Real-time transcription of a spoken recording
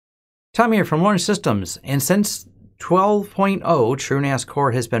Tom here from Lawrence Systems, and since 12.0 TrueNAS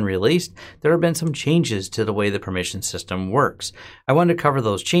Core has been released, there have been some changes to the way the permission system works. I wanted to cover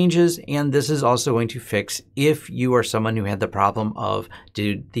those changes, and this is also going to fix if you are someone who had the problem of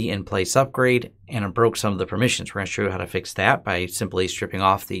did the in-place upgrade and it broke some of the permissions. We're going to show you how to fix that by simply stripping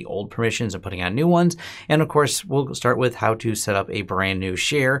off the old permissions and putting on new ones. And of course, we'll start with how to set up a brand new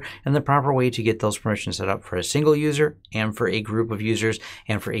share and the proper way to get those permissions set up for a single user and for a group of users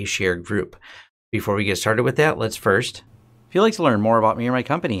and for a shared group. Before we get started with that, let's first, if you'd like to learn more about me or my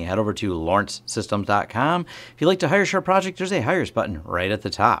company, head over to lawrencesystems.com. If you'd like to hire a project, there's a Hires button right at the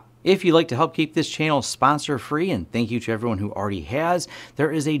top. If you'd like to help keep this channel sponsor-free, and thank you to everyone who already has,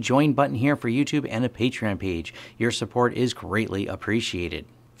 there is a Join button here for YouTube and a Patreon page. Your support is greatly appreciated.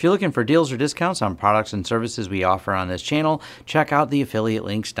 If you're looking for deals or discounts on products and services we offer on this channel, check out the affiliate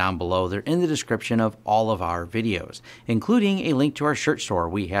links down below. They're in the description of all of our videos, including a link to our shirt store.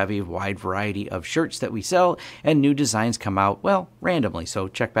 We have a wide variety of shirts that we sell, and new designs come out, well, randomly, so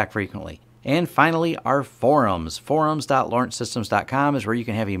check back frequently. And finally, our forums. Forums.lawrencesystems.com is where you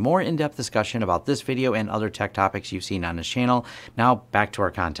can have a more in-depth discussion about this video and other tech topics you've seen on this channel. Now, back to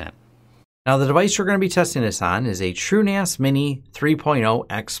our content. Now, the device we're going to be testing this on is a TrueNAS Mini 3.0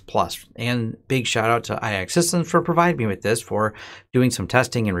 X Plus. And big shout out to IX Systems for providing me with this, for doing some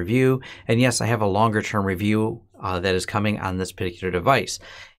testing and review. And yes, I have a longer term review that is coming on this particular device.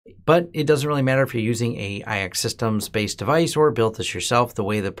 But it doesn't really matter if you're using a IX Systems based device or built this yourself. The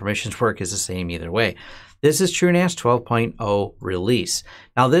way the permissions work is the same either way. This is TrueNAS 12.0 release.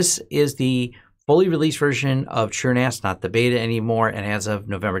 Now, this is the fully released version of TrueNAS, not the beta anymore, and as of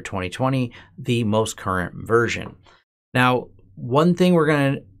November 2020, the most current version. Now, one thing we're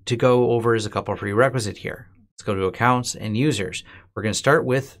going to go over is a couple of prerequisites here. Let's go to Accounts and Users. We're going to start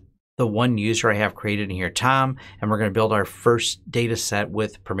with the one user I have created in here, Tom, and we're going to build our first data set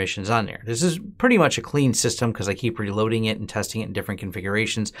with permissions on there. This is pretty much a clean system because I keep reloading it and testing it in different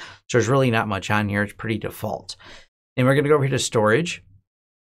configurations, so there's really not much on here. It's pretty default. And we're going to go over here to Storage,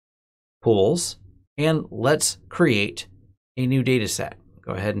 Pools, and let's create a new data set.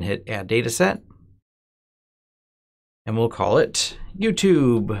 Go ahead and hit Add Data Set, and we'll call it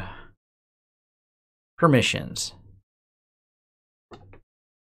YouTube Permissions.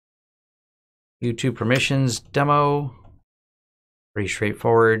 YouTube Permissions Demo. Pretty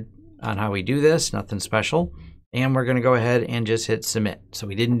straightforward on how we do this, nothing special. And we're going to go ahead and just hit Submit. So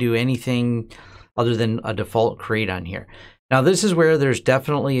we didn't do anything other than a default create on here. Now, this is where there's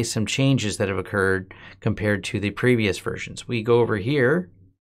definitely some changes that have occurred compared to the previous versions. We go over here,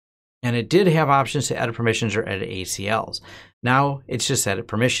 and it did have options to edit permissions or edit ACLs. Now, it's just edit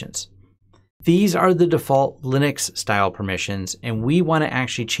permissions. These are the default Linux style permissions, and we want to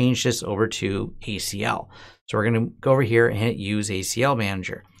actually change this over to ACL. So we're going to go over here and hit Use ACL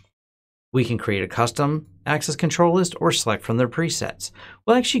Manager. We can create a custom access control list or select from their presets.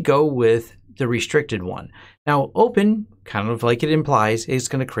 We'll actually go with the restricted one. Now, open, kind of like it implies, is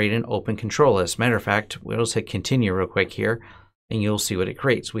going to create an open control list. Matter of fact, we'll just hit continue real quick here, and you'll see what it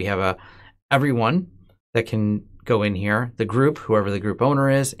creates. We have everyone that can go in here, the group, whoever the group owner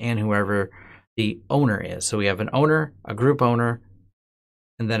is, and whoever the owner is. So we have an owner, a group owner,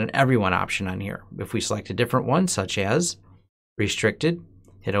 and then an everyone option on here. If we select a different one, such as restricted,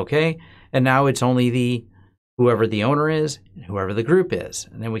 hit OK, and now it's only whoever the owner is and whoever the group is.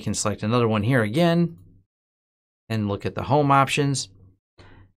 And then we can select another one here again and look at the home options.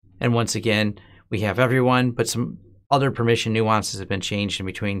 And once again, we have everyone, but some other permission nuances have been changed in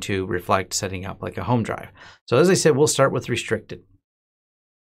between to reflect setting up like a home drive. So as I said, we'll start with restricted.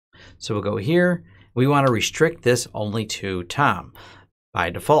 So we'll go here. We want to restrict this only to Tom.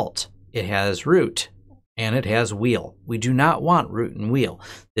 By default, it has root and it has wheel. We do not want root and wheel.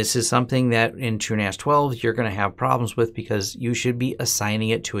 This is something that in TrueNAS 12 you're going to have problems with because you should be assigning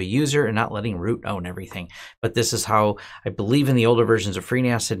it to a user and not letting root own everything. But this is how I believe in the older versions of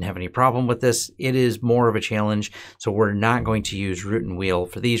FreeNAS didn't have any problem with this. It is more of a challenge, so we're not going to use root and wheel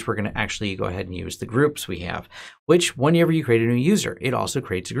for these. We're going to actually go ahead and use the groups we have, which whenever you create a new user, it also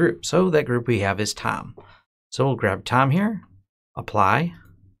creates a group. So that group we have is Tom. So we'll grab Tom here, apply.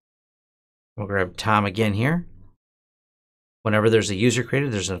 We'll grab Tom again here. Whenever there's a user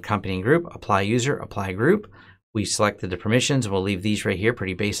created, there's an accompanying group. Apply user, apply group. We selected the permissions. We'll leave these right here,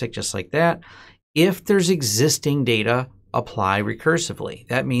 pretty basic, just like that. If there's existing data, apply recursively.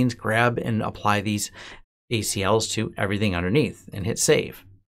 That means grab and apply these ACLs to everything underneath and hit save.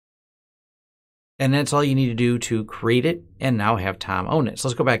 And that's all you need to do to create it and now have Tom own it. So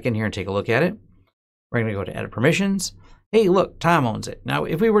let's go back in here and take a look at it. We're going to go to edit permissions. Hey, look, Tom owns it. Now,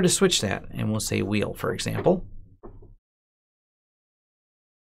 if we were to switch that, and we'll say wheel, for example,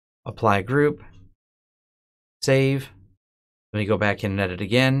 apply group, save. Let me go back in and edit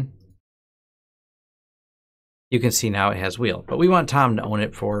again. You can see now it has wheel, but we want Tom to own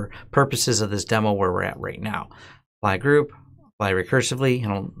it for purposes of this demo where we're at right now. Apply group, apply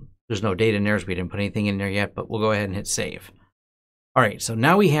recursively. There's no data in there, so we didn't put anything in there yet, but we'll go ahead and hit save. All right, so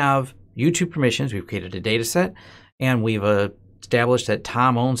now we have YouTube permissions. We've created a data set, and we've established that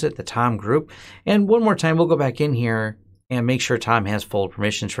Tom owns it, the Tom group. And one more time, we'll go back in here and make sure Tom has full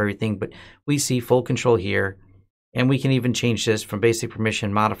permissions for everything, but we see full control here. And we can even change this from basic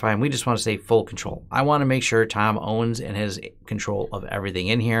permission, modify, and we just want to say full control. I want to make sure Tom owns and has control of everything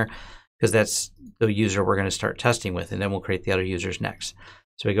in here because that's the user we're going to start testing with, and then we'll create the other users next.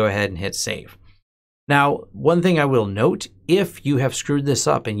 So we go ahead and hit save. Now, one thing I will note, if you have screwed this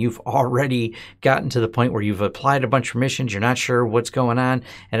up and you've already gotten to the point where you've applied a bunch of permissions, you're not sure what's going on,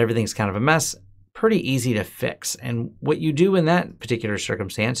 and everything's kind of a mess, pretty easy to fix. And what you do in that particular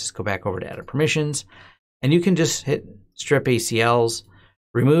circumstance is go back over to edit permissions, and you can just hit strip ACLs,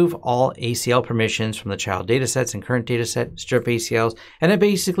 remove all ACL permissions from the child datasets and current dataset, strip ACLs, and it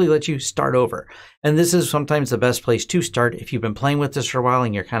basically lets you start over. And this is sometimes the best place to start if you've been playing with this for a while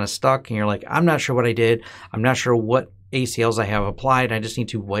and you're kind of stuck and you're like, I'm not sure what I did. I'm not sure what ACLs I have applied. I just need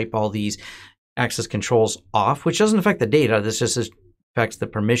to wipe all these access controls off, which doesn't affect the data. This just affects the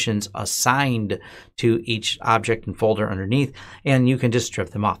permissions assigned to each object and folder underneath, and you can just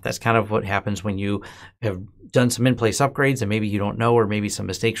strip them off. That's kind of what happens when you have done some in-place upgrades and maybe you don't know, or maybe some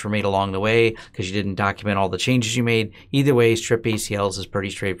mistakes were made along the way because you didn't document all the changes you made. Either way, strip ACLs is pretty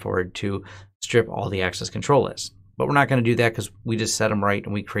straightforward to strip all the access control lists. But we're not going to do that because we just set them right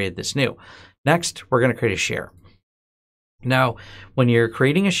and we created this new. Next, we're going to create a share. Now, when you're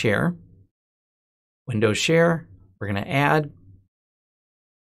creating a share, Windows Share, we're going to add,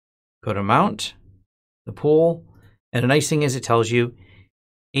 go to Mount, the pool, and the nice thing is it tells you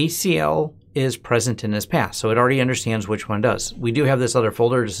ACL is present in this path, so it already understands which one does. We do have this other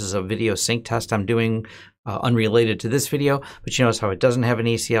folder. This is a video sync test I'm doing unrelated to this video, but you notice how it doesn't have an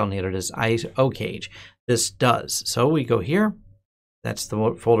ACL, neither does OCage. This does. So we go here. That's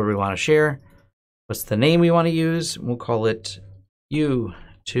the folder we want to share. What's the name we want to use? We'll call it YouTube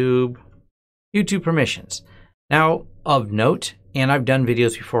permissions. Now, of note, and I've done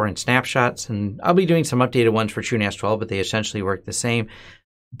videos before in snapshots, and I'll be doing some updated ones for TrueNAS 12, but they essentially work the same.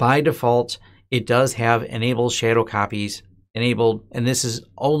 By default, it does have enable shadow copies enabled, and this is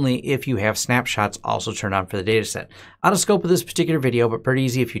only if you have snapshots also turned on for the dataset. Out of scope of this particular video, but pretty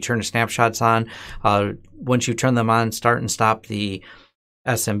easy if you turn the snapshots on. Once you turn them on, start and stop the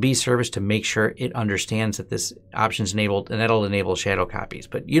SMB service to make sure it understands that this option is enabled, and that'll enable shadow copies.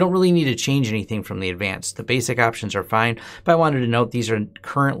 But you don't really need to change anything from the advanced. The basic options are fine, but I wanted to note these are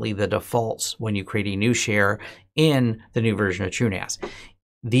currently the defaults when you create a new share in the new version of TrueNAS.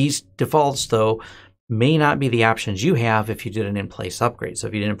 These defaults, though, may not be the options you have if you did an in-place upgrade. So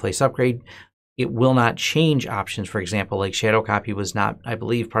if you did an in-place upgrade, it will not change options. For example, like shadow copy was not, I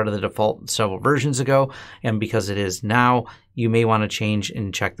believe, part of the default several versions ago. And because it is now, you may want to change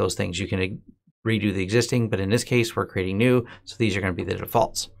and check those things. You can redo the existing, but in this case, we're creating new. So these are going to be the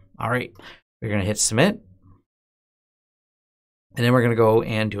defaults. All right, we're going to hit submit. And then we're going to go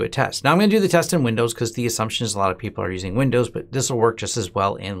and do a test. Now I'm going to do the test in Windows because the assumption is a lot of people are using Windows, but this will work just as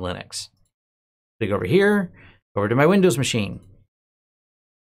well in Linux. Click over here, over to my Windows machine.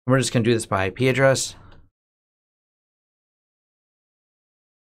 We're just going to do this by IP address.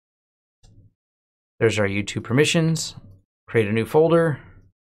 There's our YouTube permissions. Create a new folder.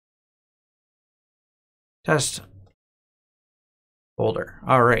 Test folder.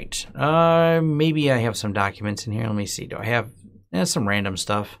 All right. Maybe I have some documents in here. Let me see. Do I have some random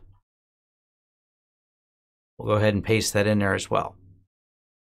stuff? We'll go ahead and paste that in there as well.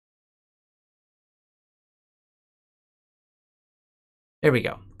 There we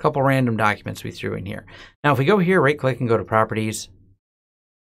go. A couple random documents we threw in here. Now, if we go here, right click and go to properties,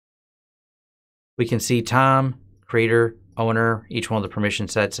 we can see Tom, creator, owner, each one of the permission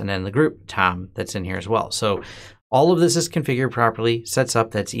sets, and then the group Tom that's in here as well. So all of this is configured properly, sets up.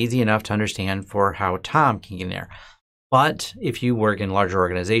 That's easy enough to understand for how Tom can get in there. But if you work in larger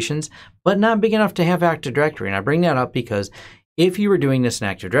organizations, but not big enough to have Active Directory, and I bring that up because if you were doing this in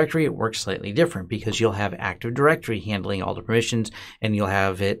Active Directory, it works slightly different because you'll have Active Directory handling all the permissions and you'll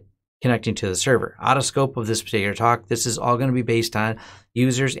have it connecting to the server. Out of scope of this particular talk, this is all going to be based on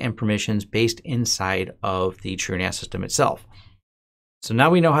users and permissions based inside of the TrueNAS system itself. So now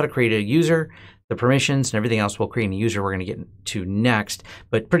we know how to create a user, the permissions, and everything else. We'll create a user we're going to get to next,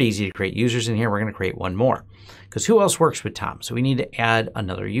 but pretty easy to create users in here. We're going to create one more because who else works with Tom? So we need to add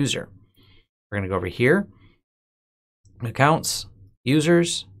another user. We're going to go over here. Accounts,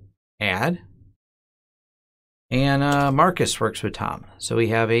 users, add. And Marcus works with Tom. So we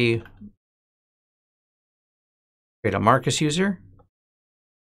have create a Marcus user,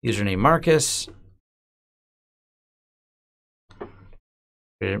 username Marcus,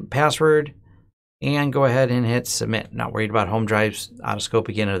 create a password, and go ahead and hit submit. Not worried about home drives, out of scope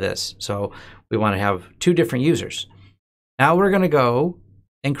again of this. So we want to have 2 different users. Now we're going to go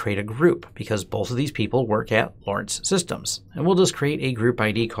and create a group because both of these people work at Lawrence Systems. And we'll just create a group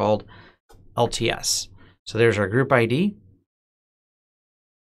ID called LTS. So there's our group ID.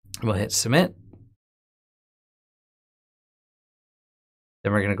 We'll hit submit.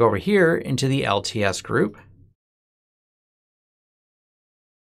 Then we're going to go over here into the LTS group.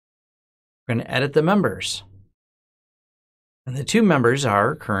 We're going to edit the members. And the 2 members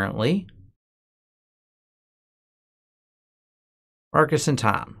are currently Marcus and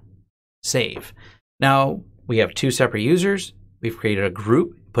Tom. Save. Now we have 2 separate users. We've created a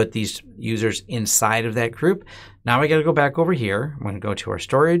group, put these users inside of that group. Now we got to go back over here. I'm going to go to our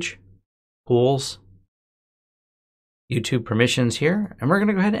storage, pools, YouTube permissions here, and we're going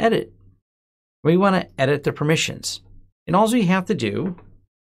to go ahead and edit. We want to edit the permissions. And all we have to do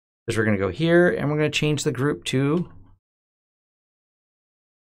is we're going to go here and we're going to change the group to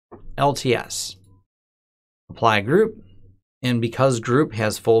LTS. Apply group. And because group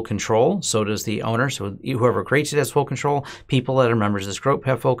has full control, so does the owner. So whoever creates it has full control. People that are members of this group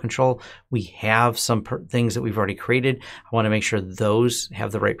have full control. We have some things that we've already created. I want to make sure those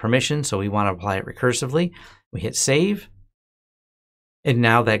have the right permission. So we want to apply it recursively. We hit save. And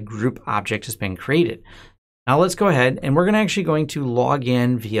now that group object has been created. Now let's go ahead and we're actually going to log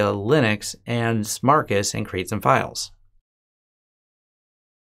in via Linux and Marcus and create some files.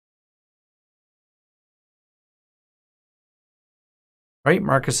 All right,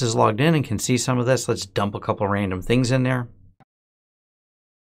 Marcus is logged in and can see some of this. Let's dump a couple random things in there.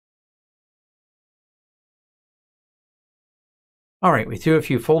 All right, we threw a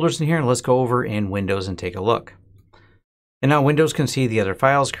few folders in here. Let's go over in Windows and take a look. And now Windows can see the other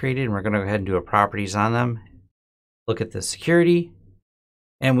files created, and we're going to go ahead and do a properties on them. Look at the security,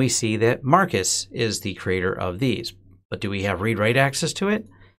 and we see that Marcus is the creator of these. But do we have read-write access to it? We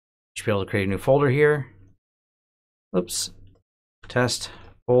should be able to create a new folder here. Oops. Test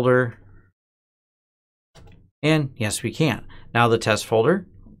folder, and yes, we can. Now the test folder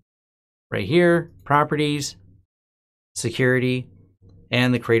right here, properties, security,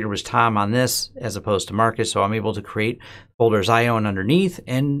 and the creator was Tom on this as opposed to Marcus, so I'm able to create folders I own underneath,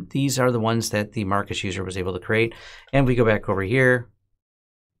 and these are the ones that the Marcus user was able to create. And we go back over here,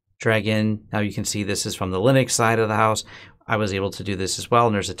 drag in. Now you can see this is from the Linux side of the house. I was able to do this as well,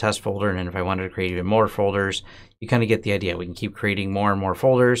 and there's a test folder, and then if I wanted to create even more folders, you kind of get the idea. We can keep creating more and more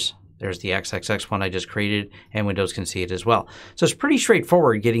folders. There's the XXX one I just created, and Windows can see it as well. So it's pretty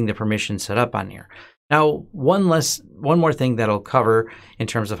straightforward getting the permissions set up on here. Now, one more thing that I'll cover in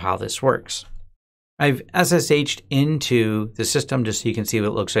terms of how this works. I've SSH'd into the system just so you can see what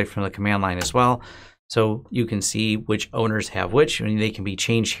it looks like from the command line as well. So you can see which owners have which, and they can be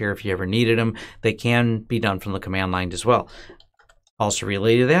changed here if you ever needed them. They can be done from the command line as well. Also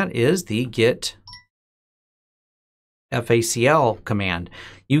related to that is the getfacl command.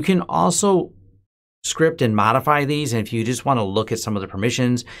 You can also script and modify these, and if you just want to look at some of the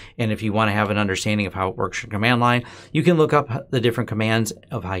permissions, and if you want to have an understanding of how it works in command line, you can look up the different commands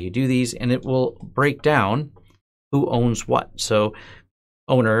of how you do these, and it will break down who owns what. So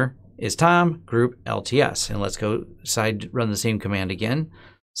owner is Tom, group LTS. And let's go run the same command again.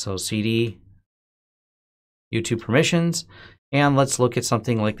 So cd YouTube permissions, and let's look at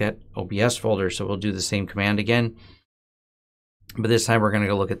something like that OBS folder. So we'll do the same command again, but this time we're going to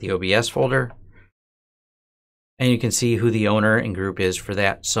go look at the OBS folder, and you can see who the owner and group is for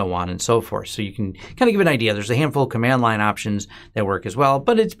that, so on and so forth. So you can kind of give an idea. There's a handful of command line options that work as well,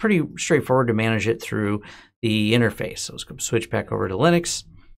 but it's pretty straightforward to manage it through the interface. So let's go switch back over to Linux.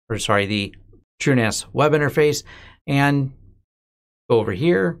 Or sorry, the TrueNAS web interface, and go over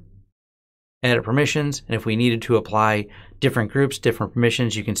here, edit permissions, and if we needed to apply different groups, different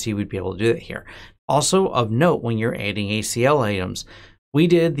permissions, you can see we'd be able to do that here. Also of note, when you're adding ACL items, we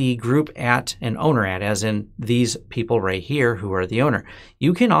did the group at and owner at, as in these people right here who are the owner.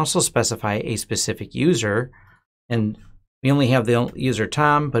 You can also specify a specific user, and we only have the user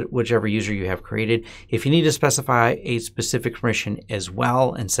Tom, but whichever user you have created. If you need to specify a specific permission as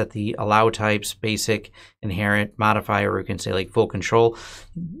well and set the allow types, basic, inherent, modify, or you can say like full control,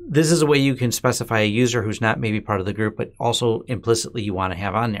 this is a way you can specify a user who's not maybe part of the group, but also implicitly you want to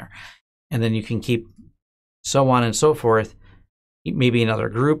have on there. And then you can keep so on and so forth. Maybe another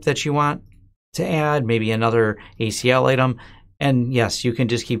group that you want to add, maybe another ACL item. And yes, you can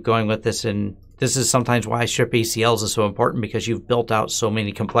just keep going with this. And this is sometimes why strip ACLs is so important, because you've built out so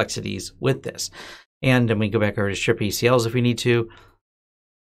many complexities with this. And then we go back over to strip ACLs if we need to.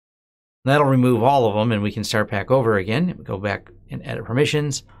 That'll remove all of them, and we can start back over again. We go back and edit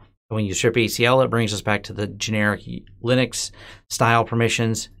permissions. When you strip ACL, it brings us back to the generic Linux style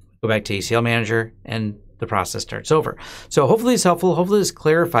permissions. Go back to ACL Manager, and the process starts over. So hopefully it's helpful. Hopefully this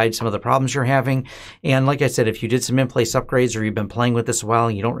clarified some of the problems you're having. And like I said, if you did some in-place upgrades, or you've been playing with this a while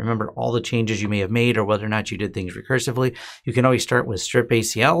and you don't remember all the changes you may have made, or whether or not you did things recursively, you can always start with strip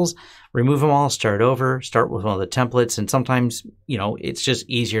ACLs, remove them all, start over, start with one of the templates. And sometimes, it's just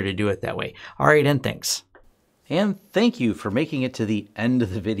easier to do it that way. All right, and thanks. And thank you for making it to the end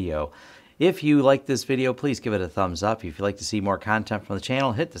of the video. If you like this video, please give it a thumbs up. If you'd like to see more content from the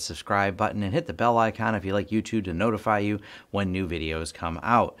channel, hit the subscribe button and hit the bell icon if you like YouTube to notify you when new videos come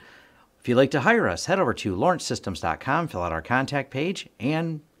out. If you'd like to hire us, head over to lawrencesystems.com, fill out our contact page,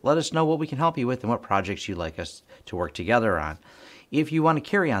 and let us know what we can help you with and what projects you'd like us to work together on. If you want to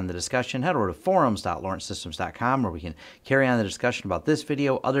carry on the discussion, head over to forums.lawrencesystems.com, where we can carry on the discussion about this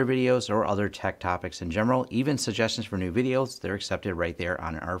video, other videos, or other tech topics in general. Even suggestions for new videos, they're accepted right there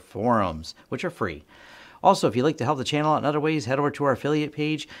on our forums, which are free. Also, if you'd like to help the channel out in other ways, head over to our affiliate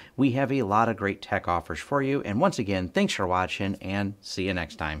page. We have a lot of great tech offers for you. And once again, thanks for watching, and see you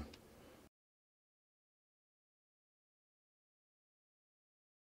next time.